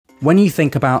When you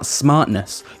think about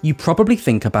smartness, you probably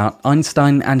think about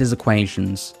Einstein and his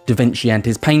equations, Da Vinci and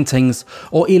his paintings,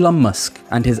 or Elon Musk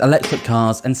and his electric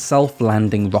cars and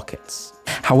self-landing rockets.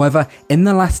 However, in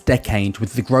the last decade,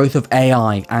 with the growth of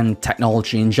AI and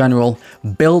technology in general,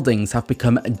 buildings have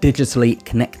become digitally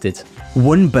connected.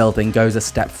 One building goes a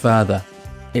step further.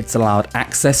 It's allowed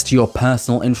access to your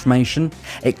personal information,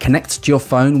 it connects to your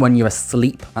phone when you're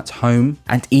asleep at home,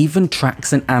 and even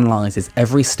tracks and analyses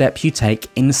every step you take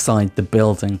inside the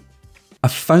building. A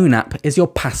phone app is your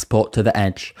passport to the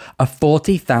Edge, a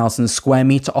 40,000 square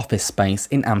metre office space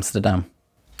in Amsterdam.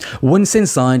 Once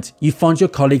inside, you find your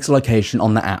colleague's location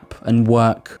on the app and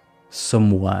work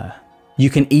somewhere. You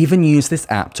can even use this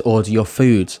app to order your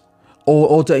food, or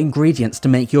order ingredients to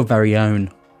make your very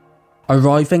own.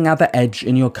 Arriving at the Edge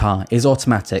in your car is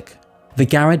automatic. The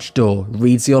garage door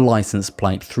reads your license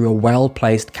plate through a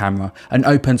well-placed camera and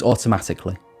opens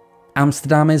automatically.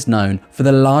 Amsterdam is known for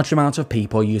the large amount of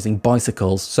people using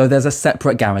bicycles, so there's a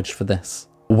separate garage for this.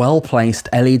 Well-placed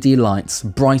LED lights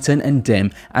brighten and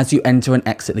dim as you enter and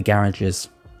exit the garages.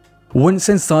 Once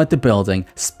inside the building,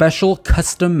 special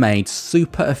custom-made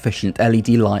super efficient LED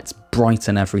lights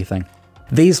brighten everything.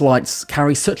 These lights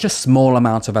carry such a small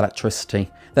amount of electricity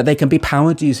that they can be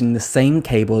powered using the same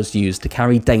cables used to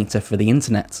carry data for the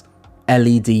internet.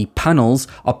 LED panels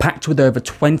are packed with over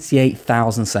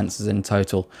 28,000 sensors in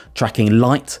total, tracking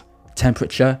light,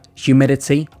 temperature,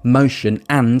 humidity, motion,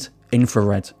 and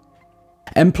infrared.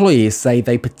 Employees say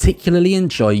they particularly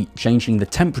enjoy changing the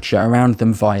temperature around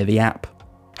them via the app.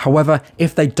 However,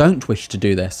 if they don't wish to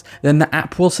do this, then the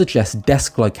app will suggest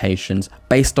desk locations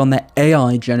based on their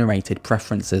AI-generated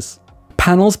preferences.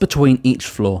 Panels between each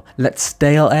floor let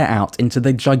stale air out into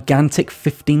the gigantic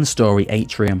 15-story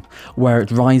atrium, where it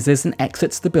rises and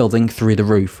exits the building through the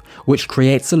roof, which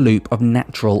creates a loop of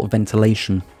natural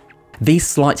ventilation. These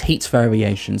slight heat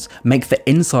variations make the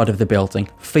inside of the building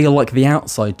feel like the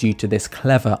outside due to this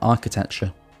clever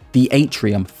architecture. The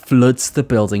atrium floods the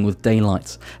building with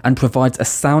daylight and provides a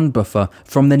sound buffer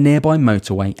from the nearby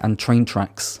motorway and train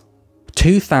tracks.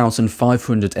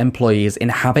 2,500 employees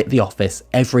inhabit the office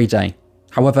every day.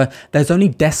 However, there's only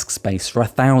desk space for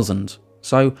 1,000,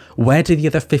 so where do the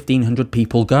other 1,500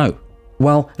 people go?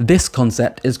 Well, this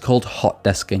concept is called hot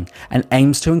desking and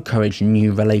aims to encourage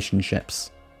new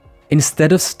relationships.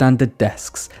 Instead of standard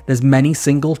desks, there's many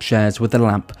single chairs with a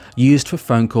lamp used for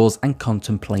phone calls and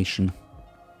contemplation.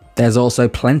 There's also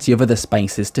plenty of other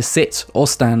spaces to sit or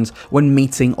stand when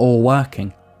meeting or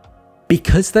working.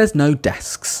 Because there's no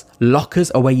desks,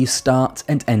 lockers are where you start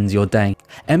and end your day.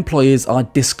 Employees are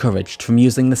discouraged from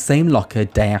using the same locker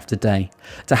day after day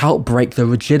to help break the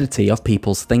rigidity of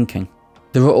people's thinking.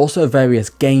 There are also various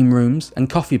game rooms and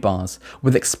coffee bars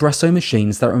with espresso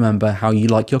machines that remember how you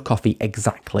like your coffee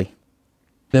exactly.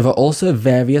 There are also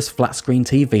various flat screen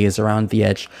TVs around the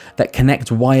Edge that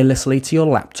connect wirelessly to your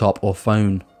laptop or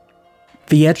phone.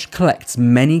 The Edge collects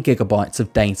many gigabytes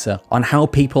of data on how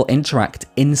people interact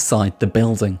inside the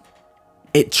building.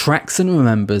 It tracks and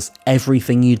remembers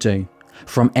everything you do,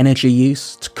 from energy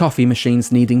use to coffee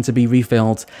machines needing to be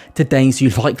refilled to days you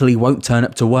likely won't turn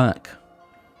up to work.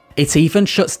 It even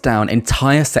shuts down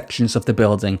entire sections of the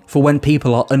building for when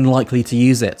people are unlikely to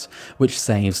use it, which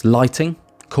saves lighting,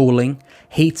 cooling,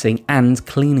 heating and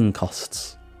cleaning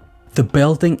costs. The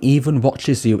building even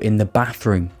watches you in the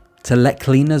bathroom to let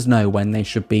cleaners know when they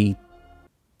should be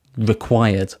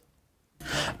required.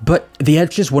 But the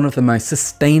Edge is one of the most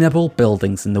sustainable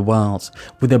buildings in the world,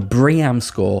 with a BREEAM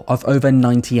score of over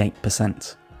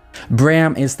 98%.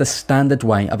 BREEAM is the standard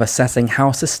way of assessing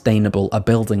how sustainable a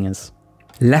building is.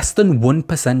 Less than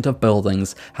 1% of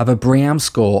buildings have a BREEAM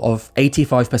score of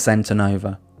 85% and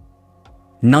over.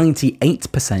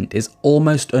 98% is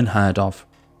almost unheard of.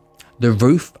 The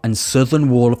roof and southern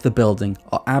wall of the building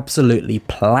are absolutely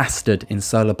plastered in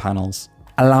solar panels,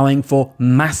 allowing for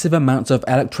massive amounts of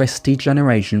electricity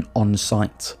generation on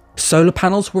site. Solar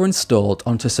panels were installed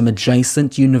onto some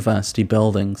adjacent university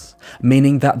buildings,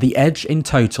 meaning that the Edge in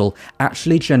total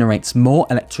actually generates more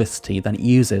electricity than it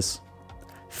uses.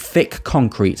 Thick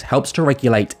concrete helps to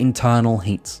regulate internal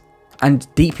heat, and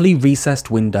deeply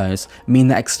recessed windows mean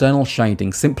that external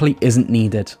shading simply isn't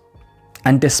needed.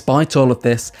 And despite all of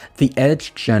this, the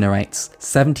Edge generates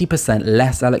 70%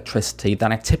 less electricity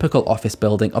than a typical office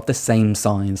building of the same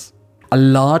size. A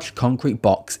large concrete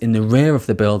box in the rear of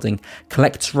the building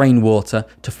collects rainwater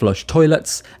to flush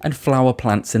toilets and flower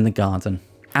plants in the garden.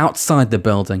 Outside the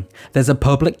building, there's a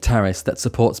public terrace that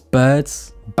supports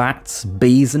birds, bats,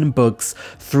 bees and bugs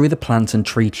through the plant and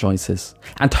tree choices,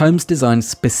 and homes designed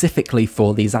specifically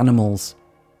for these animals.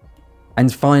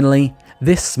 And finally,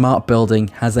 this smart building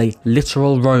has a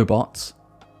literal robot,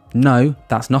 No,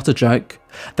 that's not a joke.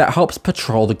 That helps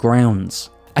patrol the grounds.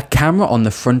 A camera on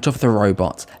the front of the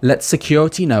robot lets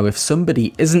security know if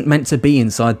somebody isn't meant to be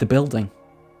inside the building.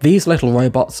 These little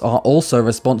robots are also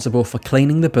responsible for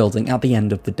cleaning the building at the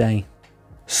end of the day.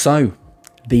 So,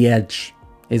 the Edge.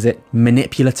 Is it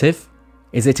manipulative?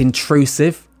 Is it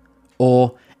intrusive?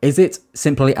 Or is it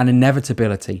simply an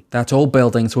inevitability that all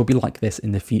buildings will be like this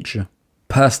in the future?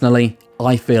 Personally,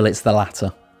 I feel it's the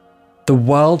latter. The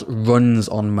world runs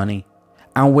on money,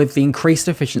 and with the increased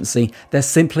efficiency, there's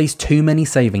simply too many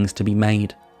savings to be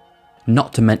made.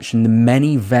 Not to mention the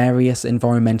many various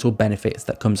environmental benefits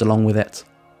that comes along with it.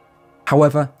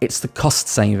 However, it's the cost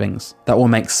savings that will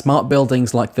make smart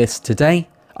buildings like this today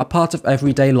a part of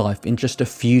everyday life in just a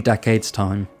few decades'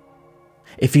 time.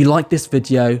 If you like this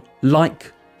video,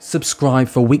 like, subscribe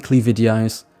for weekly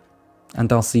videos,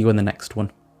 and I'll see you in the next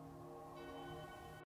one.